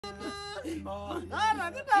Okay,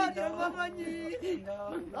 honey,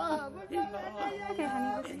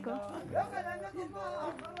 let's go.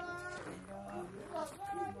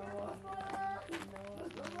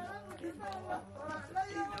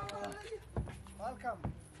 Welcome.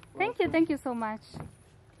 Thank you so much.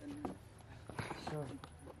 Sure.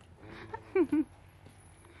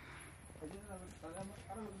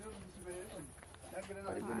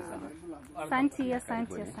 Asante.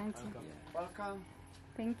 Welcome.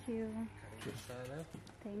 Thank you.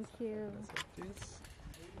 Thank you.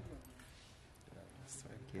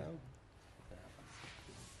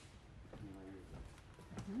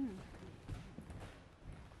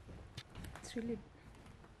 It's really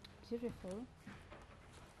beautiful.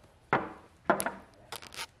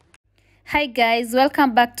 Hi guys,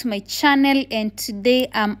 welcome back to my channel, and today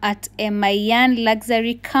I'm at Emayian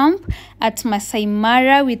luxury camp at Masai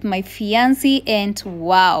Mara with my fiancé, and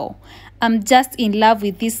wow, I'm just in love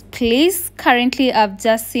with this place. Currently I've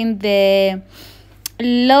just seen the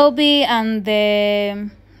lobby and the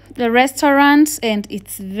restaurant, and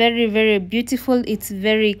it's very beautiful. It's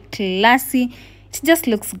very classy. It just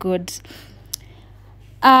looks good.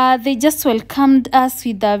 They just welcomed us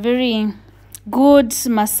with a very good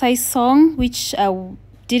Masai song, which I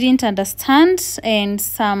didn't understand, and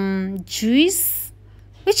some juice,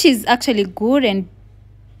 which is actually good and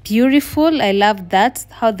beautiful. I love that,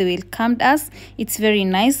 how they welcomed us. It's very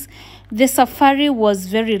nice. The safari was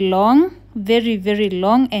very long, very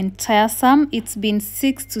long and tiresome. It's been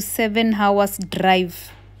 6 to 7 hours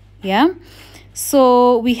drive. Yeah,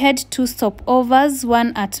 so we had 2 stopovers,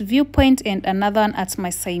 one at Viewpoint and another one at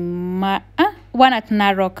Masai Mara, one at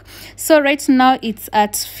Narok. So right now it's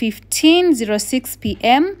at 15:06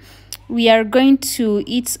 p.m. We are going to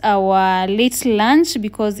eat our late lunch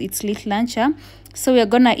because it's late lunch. So we are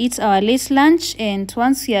gonna eat our late lunch, and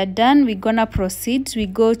once we are done, we're gonna proceed. We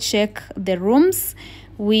go check the rooms,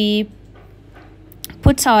 we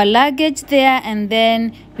put our luggage there, and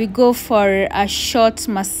then we go for a short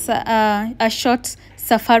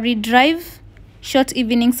safari drive, short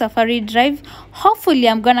evening safari drive. Hopefully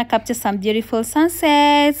I'm gonna capture some beautiful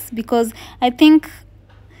sunsets, because I think,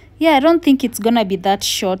 yeah, I don't think it's gonna be that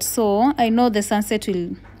short, so I know the sunset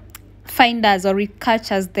will find us or will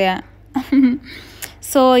catch us there.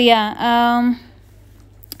 So yeah,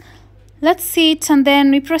 let's see it and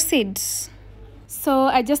then we proceed. So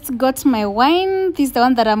I just got my wine. This is the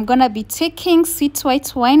one that I'm gonna be taking, sweet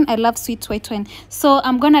white wine. I love sweet white wine. So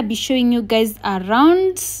I'm gonna be showing you guys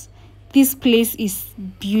around. This place is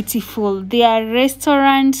beautiful. Their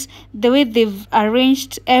restaurant, the way they've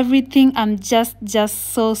arranged everything, I'm just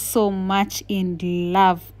so much in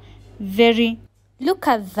love. Very. Look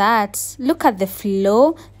at that. Look at the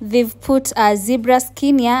floor. They've put a zebra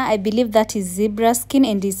skin here. I believe that is zebra skin,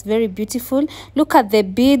 and it's very beautiful. Look at the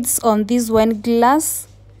beads on this wine glass.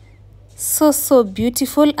 So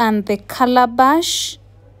beautiful. And the calabash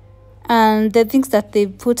and the things that they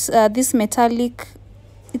put, this metallic,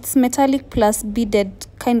 it's metallic plus beaded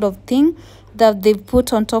kind of thing that they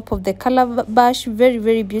put on top of the calabash.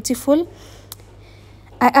 Very beautiful.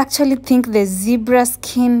 I actually think the zebra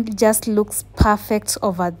skin just looks perfect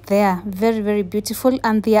over there. Very beautiful.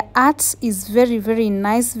 And their art is very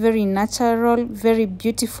nice, very natural, very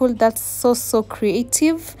beautiful. That's so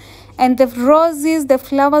creative. And the roses, the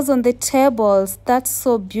flowers on the tables, that's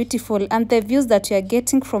so beautiful. And the views that you are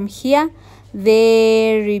getting from here,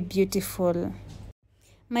 very beautiful.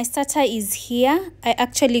 My starter is here. I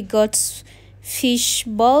actually got fish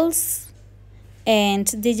balls, and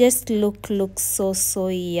they just look so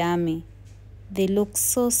yummy. They look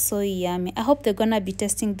so yummy. I hope they're gonna be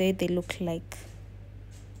tasting the way they look like.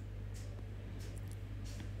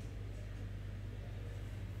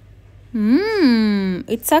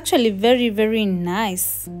 It's actually very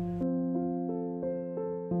nice.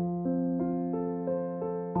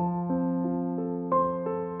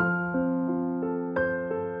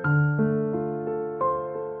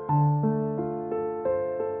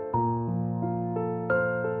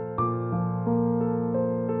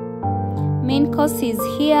 Main course is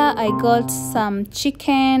here. I got some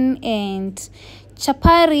chicken and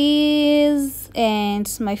chapatis,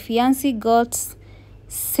 and my fiancé got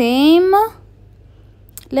same.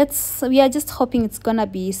 We are just hoping it's gonna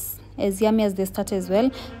be as yummy as the starter as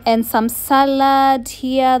well. And some salad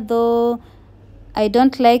here, though I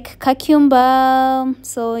don't like cucumber.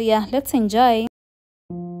 So yeah, let's enjoy.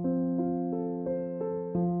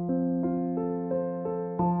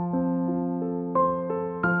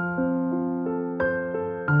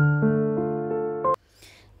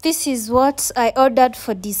 This is what I ordered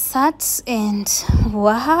for dessert, and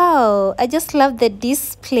wow, I just love the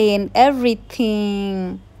display and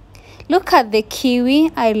everything. Look at the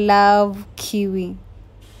kiwi. I love kiwi.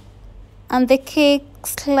 And the cake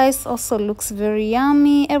slice also looks very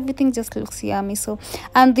yummy. Everything just looks yummy. So,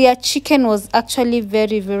 and their chicken was actually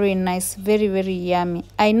very, very nice. Very, very yummy.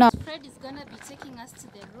 I know. Fred is gonna be taking us to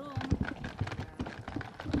the room.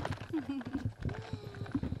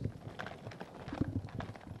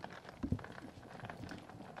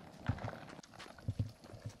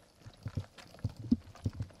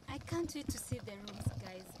 I can't wait to see the rooms,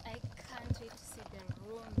 guys. I can't wait to see the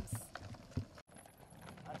rooms.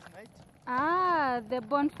 Ah, the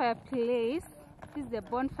bonfire place. This is the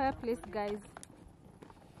bonfire place, guys.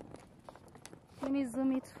 Let me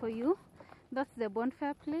zoom it for you. That's the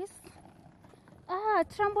bonfire place. Ah,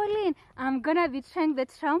 trampoline. I'm gonna be trying the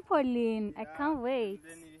trampoline. I can't wait.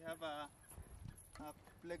 Then you have a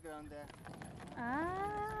playground there.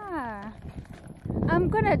 Ah, I'm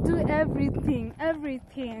gonna do everything.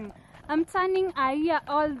 I'm turning a year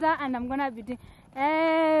older and I'm gonna be doing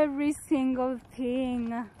every single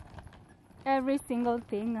thing.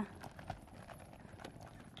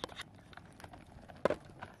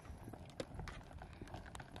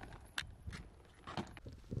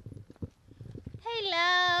 Hey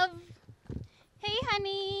love, hey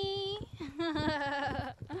honey.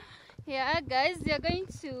 Yeah guys, we are going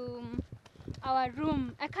to our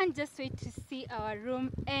room. I can't just wait to see our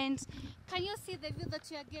room. And can you see the view that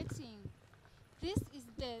you are getting? This is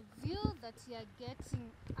the view that you are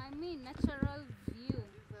getting. I mean natural view.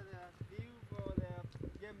 For the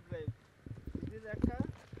game drive. Is this a car?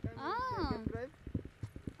 Game drive?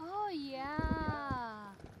 Oh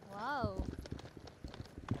yeah. Wow.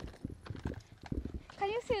 Can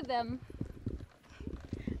you see them?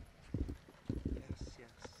 Yes.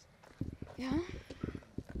 Yeah.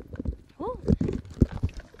 Oh.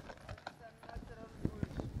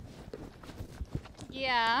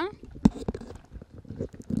 Yeah.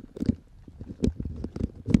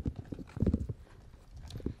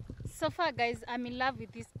 So far, guys, I'm in love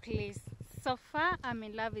with this place.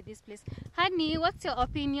 Honey, what's your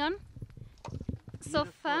opinion? So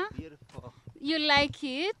far? Beautiful. You like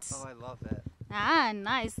it? Oh, I love it. Ah,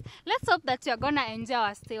 nice. Let's hope that you're gonna enjoy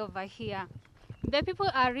our stay over here. The people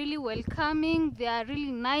are really welcoming. They are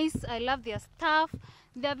really nice. I love their staff.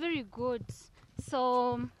 They are very good.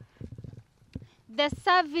 So the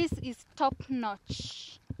service is top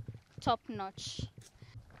notch.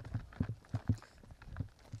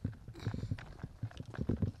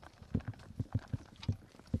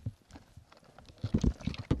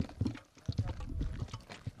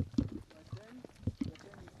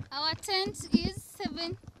 Our tent is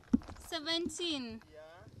 17. Yeah.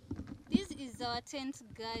 This is our tent,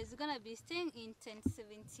 guys. We're gonna be staying in tent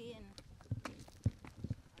 17.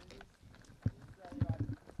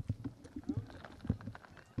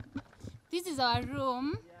 This is our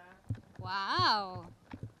room. Yeah. Wow.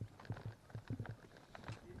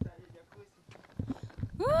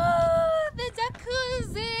 Woo, the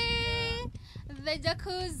jacuzzi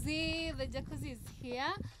is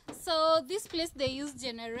here. So this place they use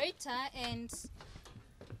generator, and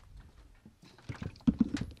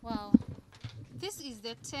wow, this is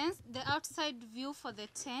the tent, the outside view for the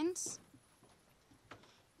tent.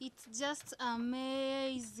 It's just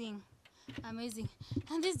amazing. And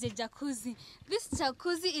this is the jacuzzi. This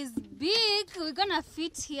jacuzzi is big. We're gonna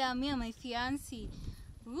fit here, me and my fiancé.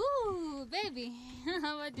 Ooh, baby.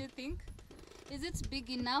 What do you think? Is it big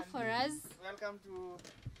enough for us? Welcome to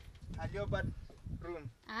a leopard room.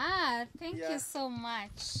 Ah, thank you so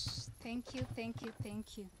much. Thank you.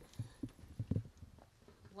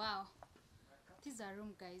 Wow. This is our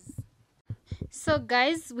room, guys. So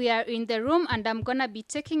guys, we are in the room and I'm gonna be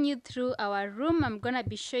taking you through our room. I'm gonna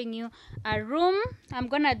be showing you a room. I'm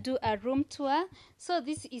gonna do a room tour. So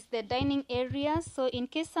this is the dining area. So in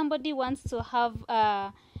case somebody wants to have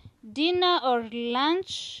dinner or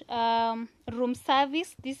lunch, room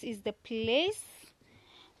service, this is the place.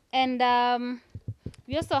 And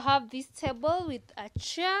we also have this table with a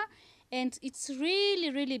chair, and it's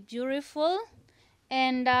really beautiful.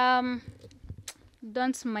 And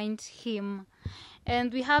don't mind him.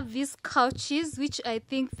 And we have these couches, which I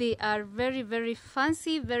think they are very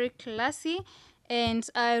fancy, very classy, and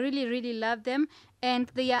I really love them. And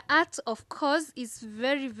their art, of course, is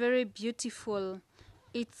very beautiful.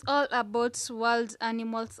 It's all about wild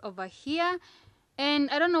animals over here. And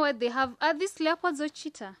I don't know what they have. Are these leopards or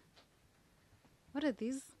cheetah? What are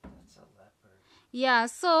these? That's a leopard. Yeah,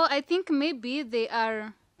 so I think maybe they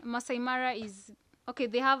are Masai Mara is okay.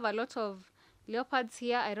 They have a lot of leopards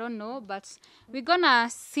here. I don't know, but we're gonna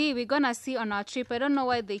see on our trip. I don't know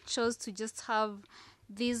why they chose to just have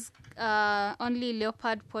these only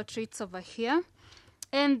leopard portraits over here.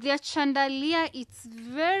 And their chandelier, it's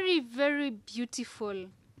very, very beautiful.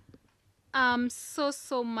 I'm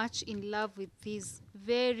so much in love with these.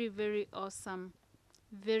 Very, very awesome.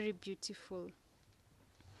 Very beautiful.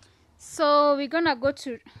 So we're gonna go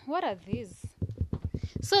to, what are these?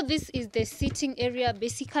 So this is the sitting area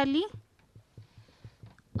basically.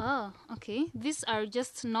 Oh, okay. These are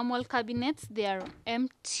just normal cabinets. They are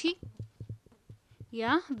empty.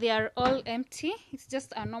 Yeah, they are all empty. It's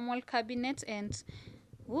just a normal cabinet, and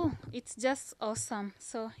oh, it's just awesome.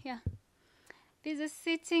 So yeah, this is a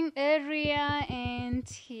sitting area, and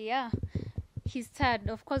yeah, he's tired.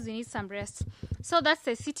 Of course, we need some rest. So that's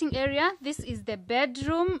the sitting area. This is the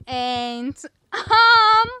bedroom, and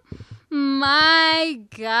my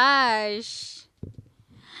gosh,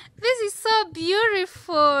 this is so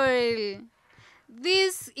beautiful.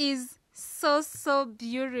 This is so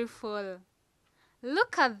beautiful.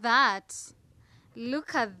 Look at that.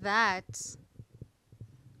 Look at that.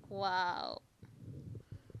 Wow.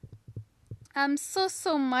 I'm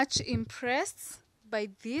so much impressed by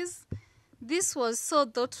this. This was so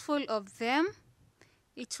thoughtful of them.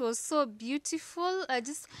 It was so beautiful.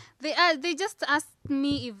 They just asked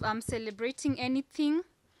me if I'm celebrating anything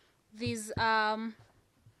this time,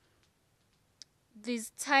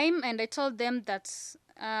 and I told them that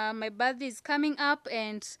my birthday is coming up,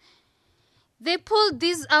 and they pulled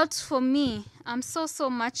this out for me. I'm so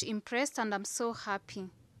much impressed, and I'm so happy.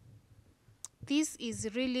 This is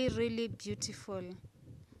really beautiful.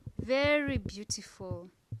 Very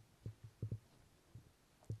beautiful.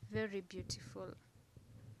 Very beautiful.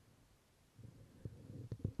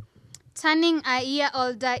 Turning a year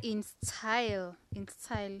older in style.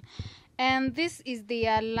 And this is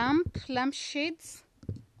their lamp shades,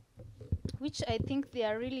 which I think they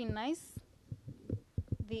are really nice.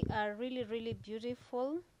 They are really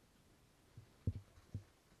beautiful.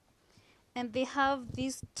 And they have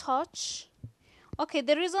this torch. Okay,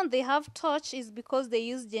 the reason they have torch is because they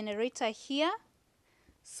use generator here.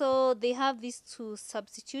 So they have this to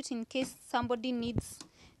substitute in case somebody needs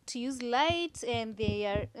to use light and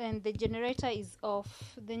the generator is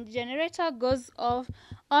off. The generator goes off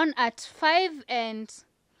on at 5 and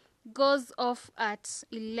goes off at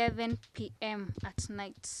 11 p.m. at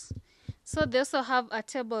night. So they also have a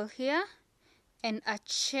table here and a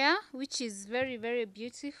chair, which is very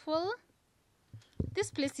beautiful.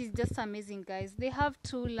 This place is just amazing, guys. They have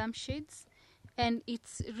 2 lampshades, and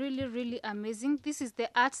it's really amazing. This is the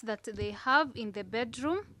art that they have in the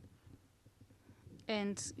bedroom,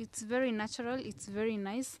 and it's very natural. It's very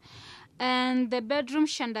nice. And the bedroom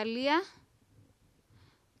chandelier.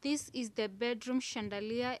 This is the bedroom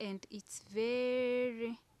chandelier, and it's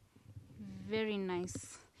very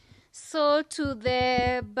nice. So to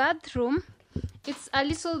the bathroom, it's a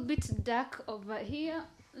little bit dark over here.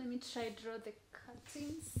 Let me try draw the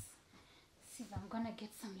curtains. See if I'm gonna get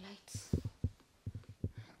some light.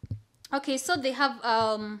 Okay, so they have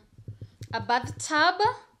a bathtub.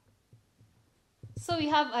 So we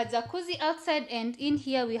have a jacuzzi outside, and in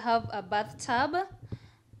here we have a bathtub.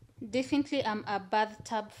 Definitely I'm a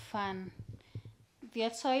bathtub fan.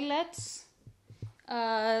 Their toilets.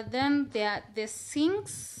 Then there are the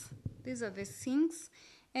sinks. These are the sinks,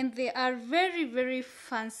 and they are very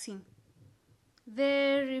fancy.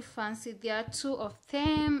 Very fancy. There are 2 of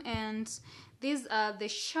them, and these are the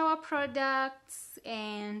shower products,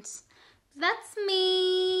 and that's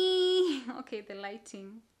me. Okay, the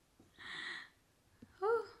lighting.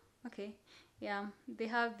 Oh, okay. Yeah, they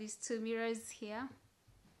have these 2 mirrors here.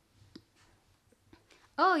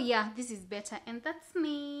 Oh yeah, this is better, and that's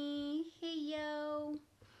me. Hey yo.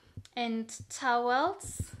 And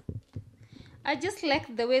towels. I just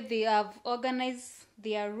like the way they have organized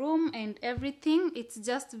their room and everything. It's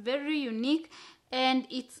just very unique, and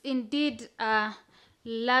it's indeed a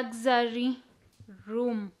luxury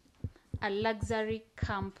room, a luxury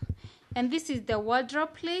camp. And this is the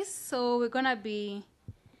wardrobe place, so we're gonna be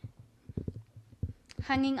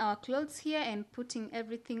hanging our clothes here and putting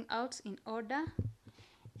everything out in order.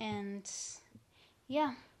 And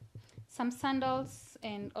yeah, some sandals,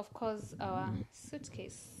 and of course our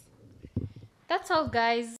suitcase. That's all,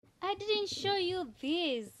 guys. I didn't show you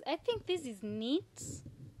this. I think this is neat.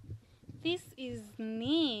 This is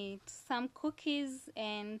neat. Some cookies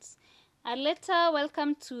and a letter,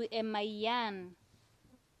 welcome to Emayian.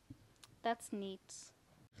 That's neat.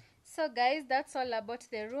 So guys, that's all about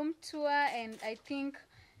the room tour, and I think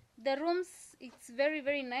the rooms, it's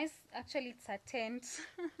very nice. Actually, it's a tent.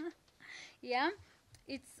 Yeah,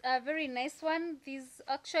 it's a very nice one. This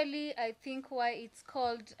actually, I think why it's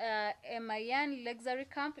called Emayian luxury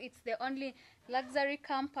camp. It's the only luxury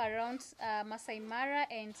camp around Masai Mara,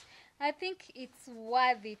 and I think it's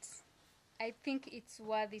worth it. I think it's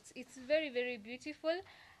worth it. It's very, very beautiful.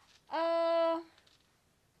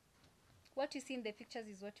 What you see in the pictures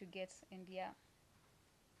is what you get, and yeah,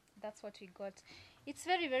 that's what we got. It's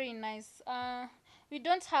very, very nice. We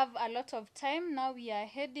don't have a lot of time now. We are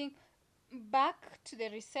heading back to the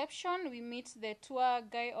reception. We meet the tour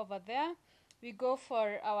guy over there. We go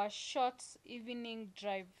for our short evening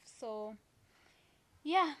drive. So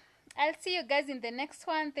yeah, I'll see you guys in the next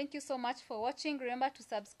one. Thank you so much for watching. Remember to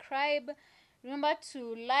subscribe, remember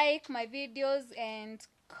to like my videos, and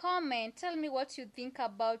comment. Tell me what you think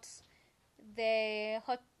about the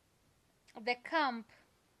camp.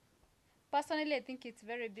 Personally, I think it's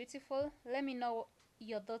very beautiful. Let me know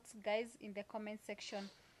your thoughts, guys, in the comment section.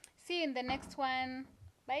 See you in the next one.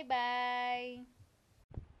 Bye bye.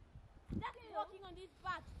 That is walking on this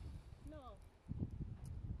path. No.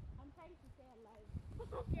 I'm trying to stay alive.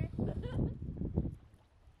 Okay.